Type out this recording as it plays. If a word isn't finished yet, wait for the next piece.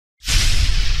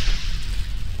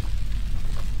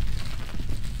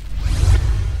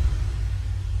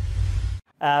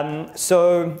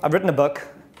So I've written a book,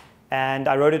 and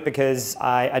I wrote it because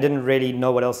I didn't really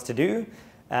know what else to do.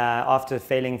 After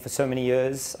failing for so many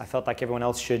years, I felt like everyone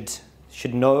else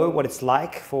should know what it's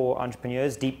like for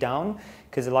entrepreneurs deep down,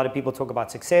 because a lot of people talk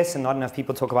about success and not enough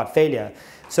people talk about failure.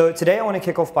 So today I want to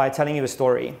kick off by telling you a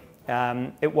story.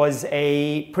 It was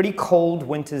a pretty cold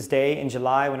winter's day in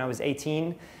July when I was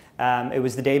 18. It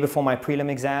was the day before my prelim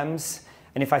exams.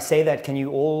 And if I say that, can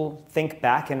you all think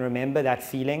back and remember that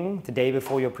feeling the day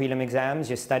before your prelim exams?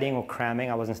 You're studying or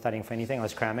cramming. I wasn't studying for anything, I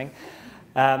was cramming.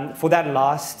 For that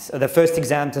the first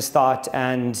exam to start,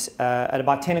 and at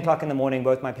about 10 o'clock in the morning,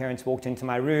 both my parents walked into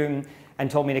my room and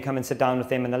told me to come and sit down with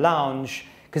them in the lounge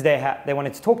because they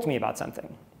wanted to talk to me about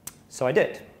something. So I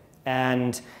did.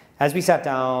 And as we sat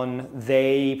down,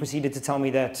 they proceeded to tell me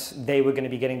that they were going to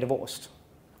be getting divorced.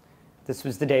 This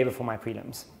was the day before my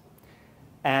prelims.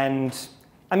 And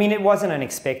I mean, it wasn't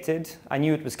unexpected. I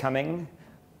knew it was coming.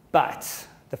 But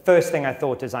the first thing I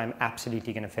thought is I'm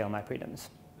absolutely going to fail my prelims.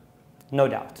 No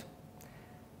doubt.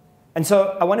 And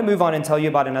so I want to move on and tell you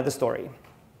about another story.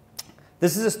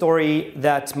 This is a story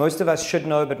that most of us should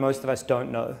know, but most of us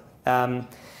don't know.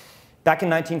 Back in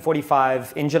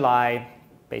 1945, in July,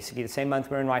 basically the same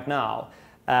month we're in right now,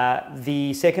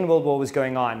 the Second World War was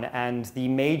going on, and the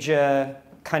major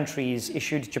countries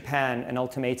issued Japan an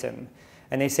ultimatum.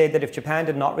 And they said that if Japan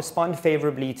did not respond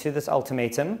favorably to this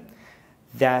ultimatum,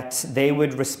 that they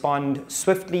would respond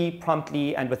swiftly,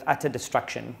 promptly, and with utter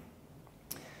destruction.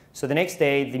 So the next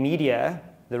day, the media,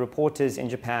 the reporters in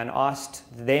Japan, asked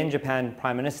the then Japan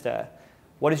Prime Minister,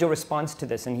 what is your response to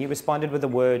this? And he responded with a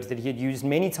word that he had used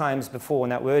many times before,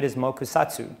 and that word is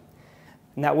mokusatsu.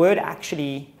 And that word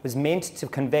actually was meant to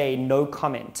convey no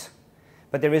comment,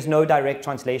 but there is no direct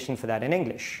translation for that in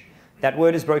English. That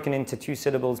word is broken into two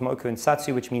syllables, moku and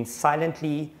satsu, which means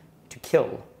silently to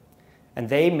kill. And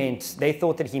they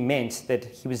thought that he meant that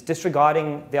he was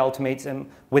disregarding the ultimatum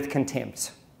with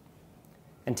contempt.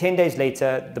 And 10 days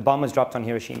later, the bomb was dropped on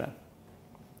Hiroshima.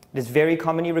 It is very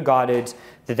commonly regarded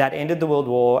that that ended the World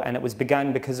War, and it was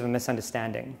begun because of a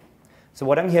misunderstanding. So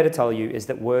what I'm here to tell you is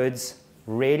that words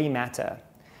really matter.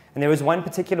 And there was one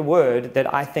particular word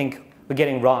that I think we're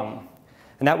getting wrong,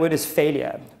 and that word is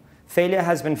failure. Failure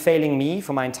has been failing me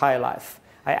for my entire life.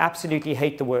 I absolutely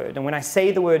hate the word. And when I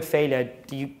say the word failure,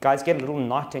 do you guys get a little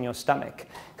knot in your stomach?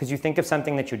 Because you think of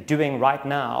something that you're doing right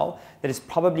now that is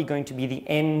probably going to be the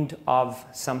end of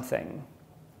something.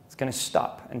 It's going to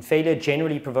stop. And failure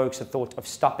generally provokes a thought of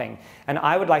stopping. And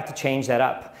I would like to change that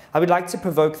up. I would like to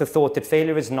provoke the thought that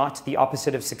failure is not the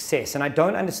opposite of success. And I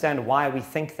don't understand why we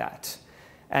think that.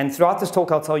 And throughout this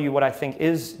talk, I'll tell you what I think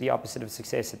is the opposite of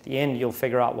success. At the end, you'll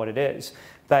figure out what it is.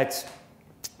 But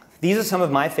these are some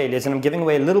of my failures, and I'm giving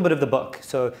away a little bit of the book.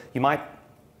 So you might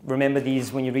remember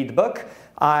these when you read the book.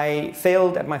 I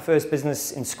failed at my first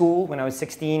business in school when I was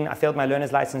 16. I failed my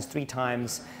learner's license 3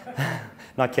 times.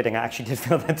 Not kidding, I actually did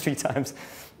fail that 3 times.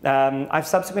 I've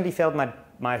subsequently failed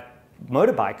my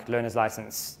motorbike learner's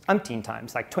license umpteen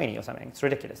times, like 20 or something. It's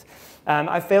ridiculous.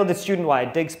 I failed at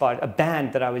Student-Wide, Dig Spot, a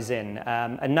band that I was in,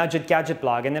 a Nudget Gadget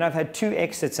blog, and then I've had 2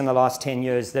 exits in the last 10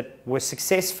 years that were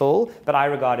successful, but I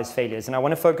regard as failures, and I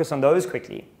want to focus on those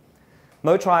quickly.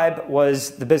 MoTribe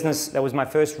was the business that was my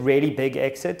first really big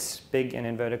exit, big in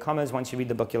inverted commas. Once you read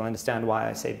the book, you'll understand why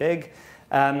I say big.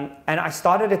 And I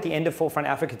started at the end of Forefront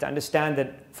Africa to understand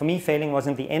that for me, failing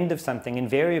wasn't the end of something.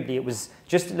 Invariably, it was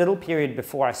just a little period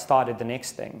before I started the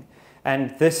next thing.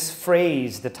 And this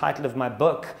phrase, the title of my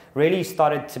book, really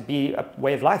started to be a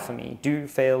way of life for me. Do,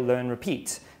 fail, learn,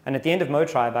 repeat. And at the end of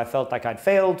MoTribe, I felt like I'd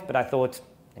failed, but I thought,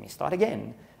 let me start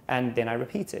again. And then I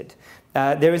repeated.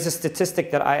 There is a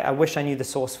statistic that I wish I knew the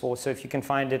source for, so if you can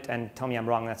find it and tell me I'm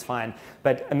wrong, that's fine.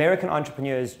 But American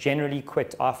entrepreneurs generally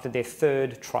quit after their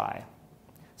 3rd try.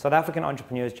 South African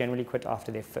entrepreneurs generally quit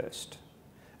after their 1st.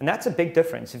 And that's a big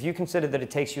difference. If you consider that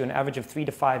it takes you an average of 3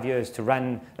 to 5 years to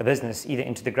run a business, either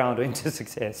into the ground or into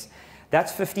success,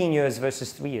 that's 15 years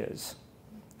versus 3 years.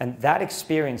 And that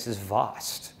experience is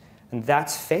vast. And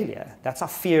that's failure. That's our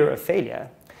fear of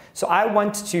failure. So I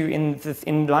want to,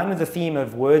 in line with the theme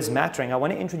of words mattering, I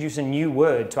want to introduce a new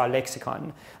word to our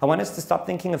lexicon. I want us to stop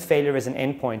thinking of failure as an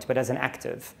endpoint, but as an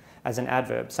active, as an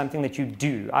adverb, something that you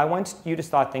do. I want you to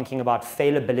start thinking about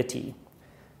failability,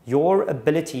 your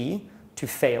ability to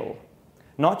fail,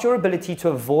 not your ability to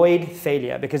avoid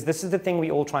failure, because this is the thing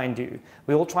we all try and do.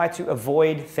 We all try to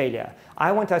avoid failure.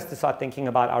 I want us to start thinking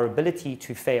about our ability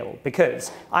to fail,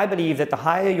 because I believe that the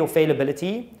higher your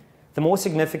failability, the more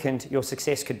significant your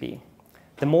success could be.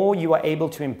 The more you are able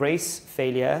to embrace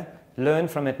failure, learn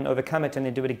from it and overcome it, and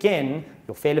then do it again,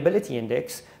 your failability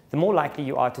index, the more likely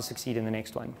you are to succeed in the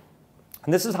next one.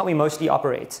 And this is how we mostly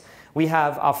operate. We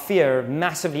have our fear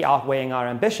massively outweighing our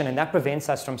ambition, and that prevents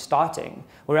us from starting.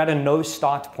 We're at a no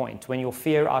start point when your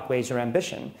fear outweighs your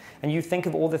ambition. And you think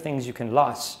of all the things you can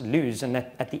lose, and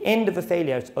that at the end of the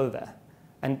failure, it's over.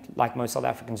 And like most South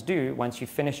Africans do, once you've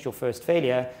finished your first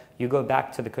failure, you go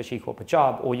back to the cushy corporate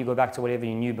job, or you go back to whatever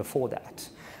you knew before that.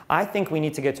 I think we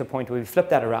need to get to a point where we flip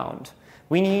that around.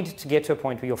 We need to get to a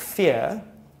point where your fear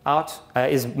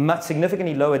is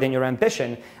significantly lower than your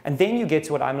ambition, and then you get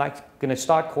to what I'm going to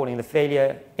start calling the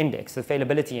failure index, the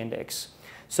failability index.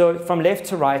 So from left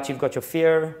to right, you've got your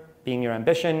fear being your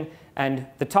ambition, and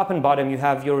the top and bottom, you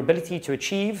have your ability to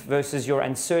achieve versus your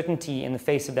uncertainty in the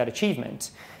face of that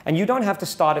achievement. And you don't have to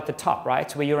start at the top,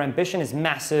 right, where your ambition is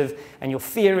massive and your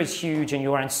fear is huge and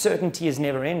your uncertainty is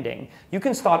never ending. You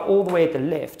can start all the way at the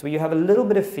left, where you have a little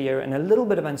bit of fear and a little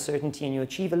bit of uncertainty, and you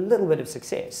achieve a little bit of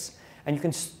success. And you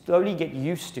can slowly get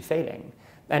used to failing.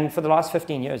 And for the last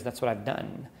 15 years, that's what I've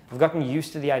done. I've gotten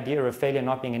used to the idea of failure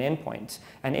not being an endpoint.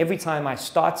 And every time I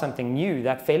start something new,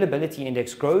 that failability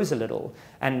index grows a little.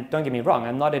 And don't get me wrong,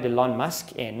 I'm not at Elon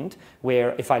Musk end,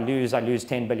 where if I lose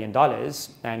 $10 billion.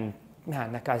 And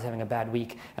man, that guy's having a bad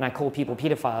week. And I call people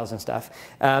pedophiles and stuff.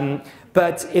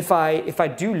 But if I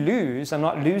do lose, I'm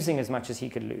not losing as much as he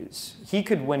could lose. He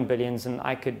could win billions and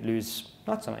I could lose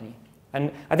not so many. And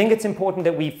I think it's important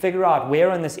that we figure out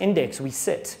where on this index we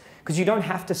sit, because you don't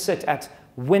have to sit at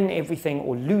win everything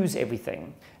or lose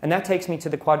everything. And that takes me to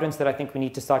the quadrants that I think we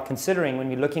need to start considering when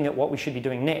we're looking at what we should be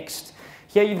doing next.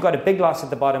 Here you've got a big loss at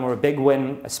the bottom, or a big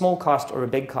win, a small cost, or a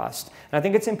big cost. And I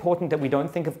think it's important that we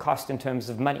don't think of cost in terms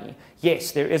of money.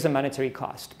 Yes, there is a monetary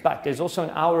cost, but there's also an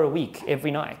hour a week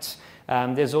every night.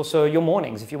 There's also your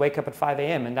mornings. If you wake up at 5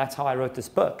 a.m., and that's how I wrote this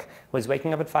book, was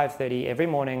waking up at 5:30 every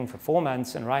morning for 4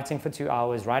 months and writing for 2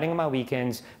 hours, writing on my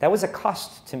weekends. That was a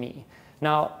cost to me.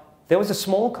 Now, there was a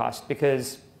small cost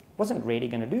because I wasn't really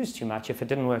going to lose too much if it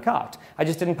didn't work out. I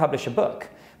just didn't publish a book.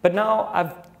 But now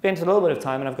I've spent a little bit of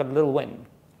time and I've got a little win.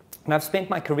 And I've spent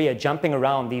my career jumping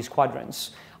around these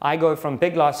quadrants. I go from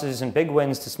big losses and big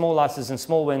wins to small losses and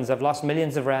small wins. I've lost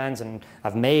millions of rands and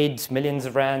I've made millions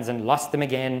of rands and lost them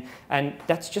again. And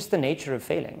that's just the nature of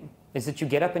failing, is that you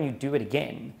get up and you do it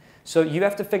again. So you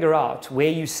have to figure out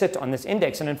where you sit on this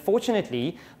index. And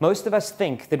unfortunately, most of us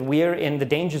think that we're in the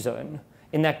danger zone,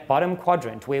 in that bottom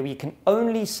quadrant where we can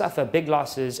only suffer big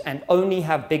losses and only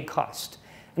have big cost.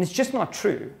 And it's just not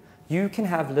true. You can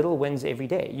have little wins every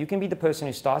day. You can be the person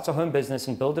who starts a home business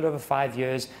and build it over 5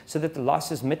 years so that the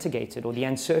loss is mitigated or the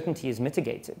uncertainty is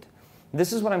mitigated.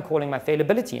 This is what I'm calling my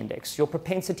failability index, your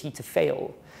propensity to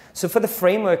fail. So for the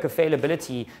framework of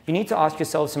failability, you need to ask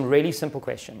yourself some really simple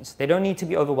questions. They don't need to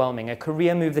be overwhelming. A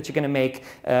career move that you're going to make,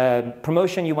 a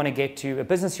promotion you want to get to, a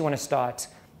business you want to start.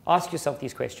 Ask yourself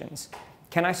these questions.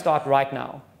 Can I start right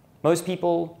now? Most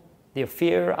people, their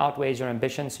fear outweighs your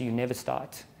ambition, so you never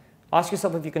start. Ask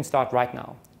yourself if you can start right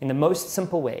now in the most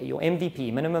simple way, your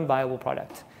MVP, minimum viable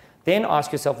product. Then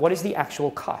ask yourself, what is the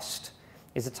actual cost?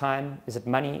 Is it time? Is it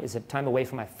money? Is it time away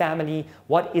from my family?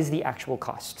 What is the actual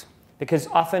cost? Because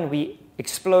often we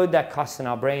explode that cost in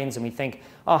our brains and we think,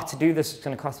 oh, to do this, it's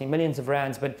going to cost me millions of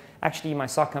rands. But actually, my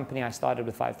sock company, I started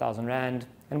with 5,000 rand,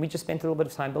 and we just spent a little bit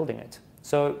of time building it.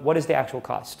 So what is the actual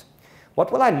cost?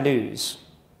 What will I lose?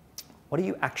 What are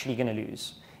you actually going to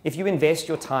lose? If you invest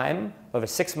your time over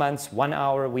 6 months, 1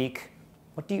 hour a week,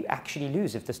 what do you actually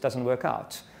lose if this doesn't work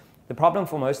out? The problem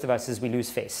for most of us is we lose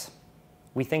face.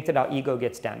 We think that our ego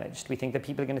gets damaged. We think that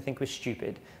people are going to think we're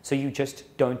stupid. So you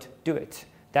just don't do it.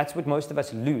 That's what most of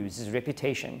us lose, is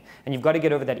reputation. And you've got to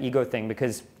get over that ego thing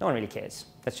because no one really cares.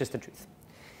 That's just the truth.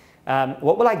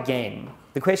 What will I gain?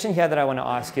 The question here that I want to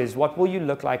ask is, what will you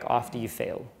look like after you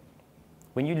fail?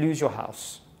 When you lose your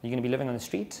house, are you going to be living on the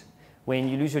street? When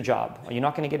you lose your job, are you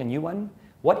not going to get a new one?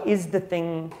 What is the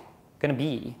thing going to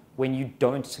be when you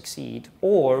don't succeed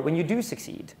or when you do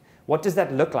succeed? What does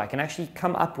that look like? And actually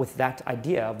come up with that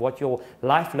idea of what your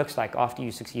life looks like after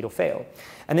you succeed or fail.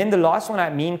 And then the last one, I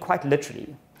mean quite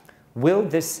literally, will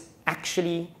this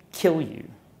actually kill you?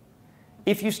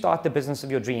 If you start the business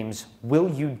of your dreams, will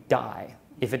you die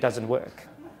if it doesn't work?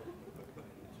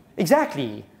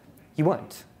 Exactly, you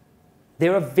won't.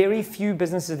 There are very few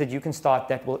businesses that you can start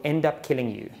that will end up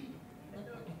killing you.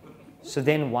 So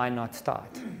then why not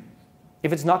start?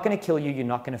 If it's not going to kill you, you're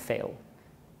not going to fail.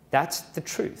 That's the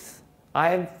truth. I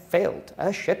have failed a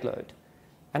shitload,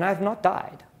 and I have not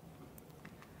died.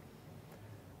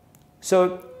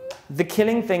 So the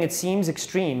killing thing, it seems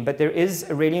extreme, but there is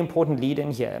a really important lead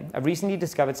in here. I've recently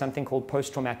discovered something called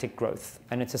post-traumatic growth,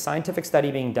 and it's a scientific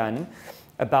study being done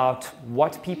about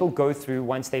what people go through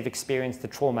once they've experienced the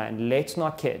trauma. And let's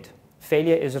not kid,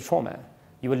 failure is a trauma.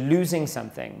 You are losing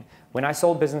something. When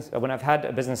I've had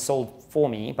a business sold for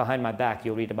me behind my back,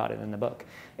 you'll read about it in the book,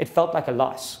 it felt like a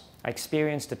loss. I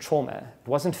experienced a trauma. It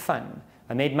wasn't fun.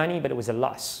 I made money, but it was a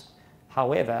loss.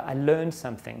 However, I learned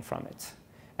something from it.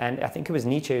 And I think it was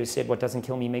Nietzsche who said, what doesn't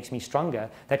kill me makes me stronger.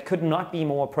 That could not be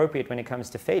more appropriate when it comes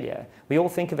to failure. We all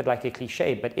think of it like a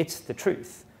cliche, but it's the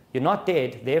truth. You're not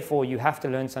dead, therefore you have to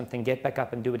learn something, get back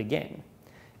up and do it again.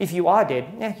 If you are dead,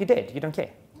 you're dead, you don't care.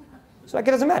 So like,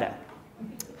 it doesn't matter.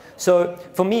 So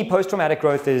for me, post-traumatic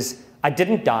growth is, I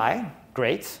didn't die,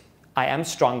 great. I am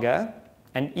stronger,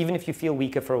 and even if you feel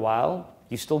weaker for a while,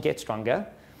 you still get stronger.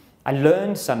 I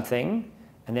learned something,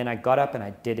 and then I got up and I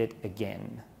did it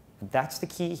again. And that's the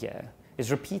key here,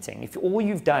 is repeating. If all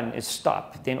you've done is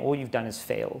stop, then all you've done is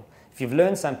fail. If you've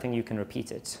learned something, you can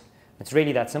repeat it. It's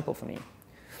really that simple for me.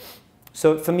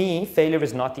 So for me, failure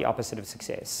is not the opposite of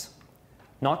success.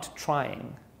 Not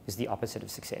trying is the opposite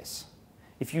of success.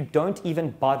 If you don't even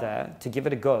bother to give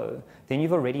it a go, then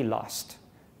you've already lost.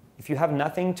 If you have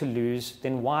nothing to lose,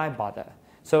 then why bother?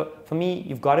 So for me,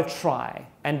 you've got to try,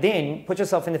 and then put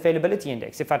yourself in the failability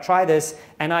index. If I try this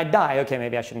and I die, okay,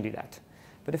 maybe I shouldn't do that.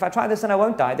 But if I try this and I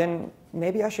won't die, then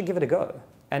maybe I should give it a go,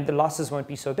 and the losses won't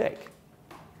be so big.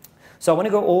 So I want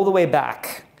to go all the way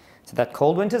back to that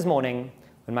cold winter's morning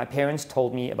when my parents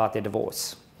told me about their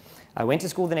divorce. I went to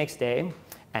school the next day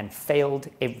and failed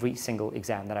every single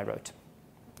exam that I wrote.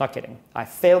 Not kidding. I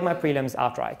failed my prelims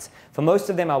outright. For most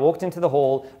of them, I walked into the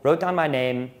hall, wrote down my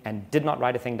name, and did not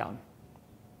write a thing down.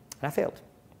 And I failed.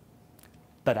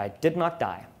 But I did not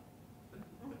die.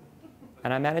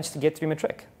 And I managed to get through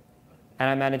matric. And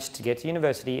I managed to get to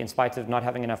university in spite of not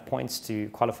having enough points to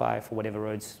qualify for whatever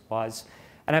Rhodes was.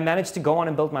 And I managed to go on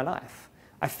and build my life.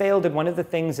 I failed at one of the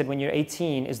things that when you're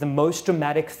 18 is the most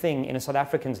dramatic thing in a South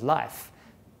African's life,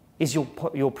 is your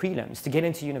prelims, to get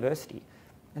into university.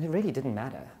 And it really didn't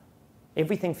matter.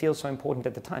 Everything feels so important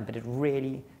at the time, but it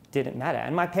really didn't matter.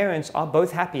 And my parents are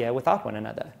both happier without one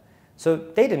another. So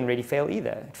they didn't really fail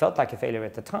either. It felt like a failure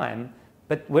at the time,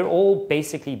 but we're all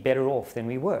basically better off than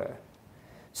we were.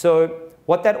 So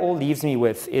what that all leaves me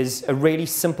with is a really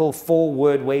simple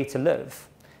 4-word way to live.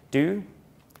 Do,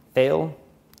 fail,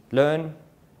 learn,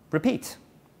 repeat.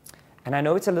 And I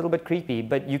know it's a little bit creepy,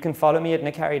 but you can follow me at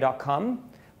nicharry.com,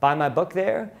 buy my book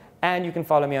there, and you can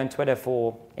follow me on Twitter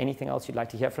for anything else you'd like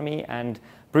to hear from me. And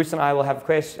Bruce and I will have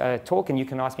a talk, and you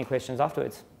can ask me questions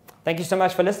afterwards. Thank you so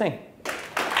much for listening.